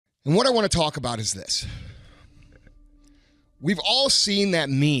And what I want to talk about is this. We've all seen that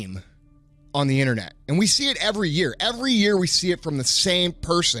meme on the internet, and we see it every year. Every year we see it from the same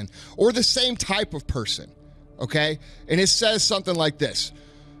person or the same type of person, okay? And it says something like this.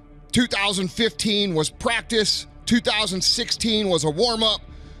 2015 was practice, 2016 was a warm-up,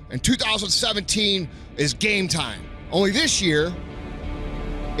 and 2017 is game time. Only this year,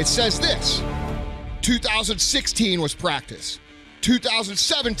 it says this. 2016 was practice,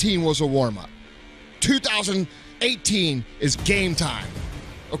 2017 was a warm-up, 2018 is game time,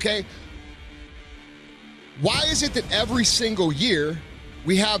 okay? Why is it that every single year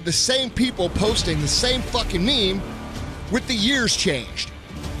we have the same people posting the same fucking meme with the years changed?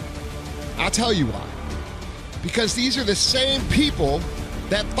 I'll tell you why. Because these are the same people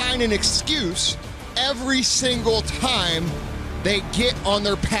that find an excuse every single time they get on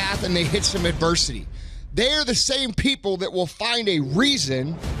their path and they hit some adversity. They're the same people that will find a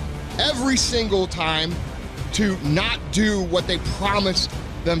reason every single time to not do what they promised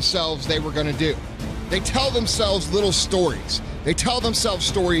themselves they were gonna do. They tell themselves little stories. They tell themselves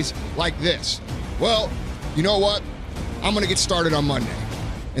stories like this. Well, you know what? I'm gonna get started on Monday.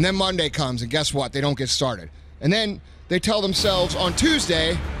 And then Monday comes and guess what? They don't get started. And then they tell themselves on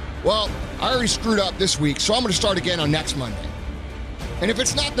Tuesday, well, I already screwed up this week, so I'm gonna start again on next Monday. And if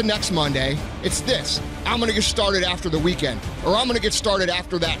it's not the next Monday, it's this. I'm gonna get started after the weekend, or I'm gonna get started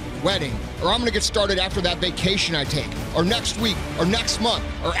after that wedding, or I'm gonna get started after that vacation I take, or next week, or next month,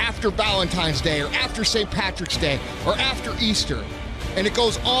 or after Valentine's Day, or after St. Patrick's Day, or after Easter. And it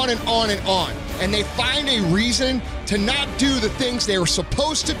goes on and on and on. And they find a reason to not do the things they were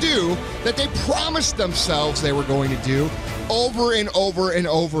supposed to do that they promised themselves they were going to do over and over and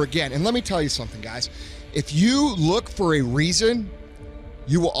over again. And let me tell you something, guys. If you look for a reason,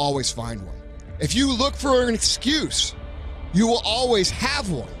 you will always find one. If you look for an excuse, you will always have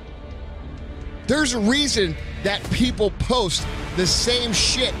one. There's a reason that people post the same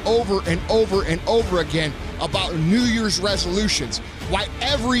shit over and over and over again about New Year's resolutions. Why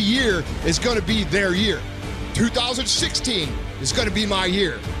every year is gonna be their year. 2016 is gonna be my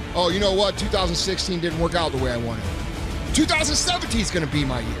year. Oh, you know what? 2016 didn't work out the way I wanted. 2017 is gonna be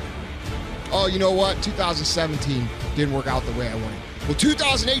my year. Oh, you know what? 2017 didn't work out the way I wanted. Well,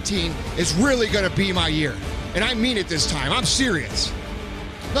 2018 is really gonna be my year. And I mean it this time, I'm serious.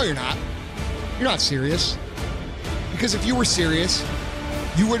 No, you're not. You're not serious. Because if you were serious,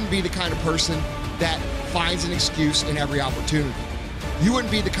 you wouldn't be the kind of person that finds an excuse in every opportunity. You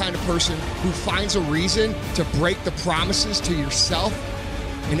wouldn't be the kind of person who finds a reason to break the promises to yourself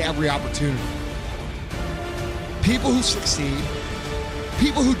in every opportunity. People who succeed,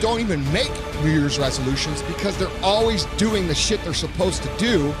 people who don't even make New Year's resolutions because they're always doing the shit they're supposed to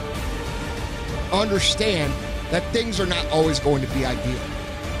do, understand that things are not always going to be ideal.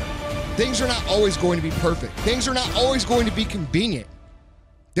 Things are not always going to be perfect. Things are not always going to be convenient.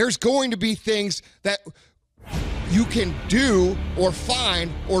 There's going to be things that you can do or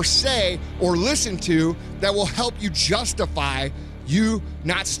find or say or listen to that will help you justify you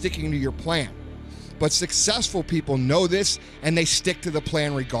not sticking to your plan. But successful people know this and they stick to the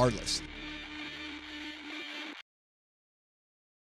plan regardless.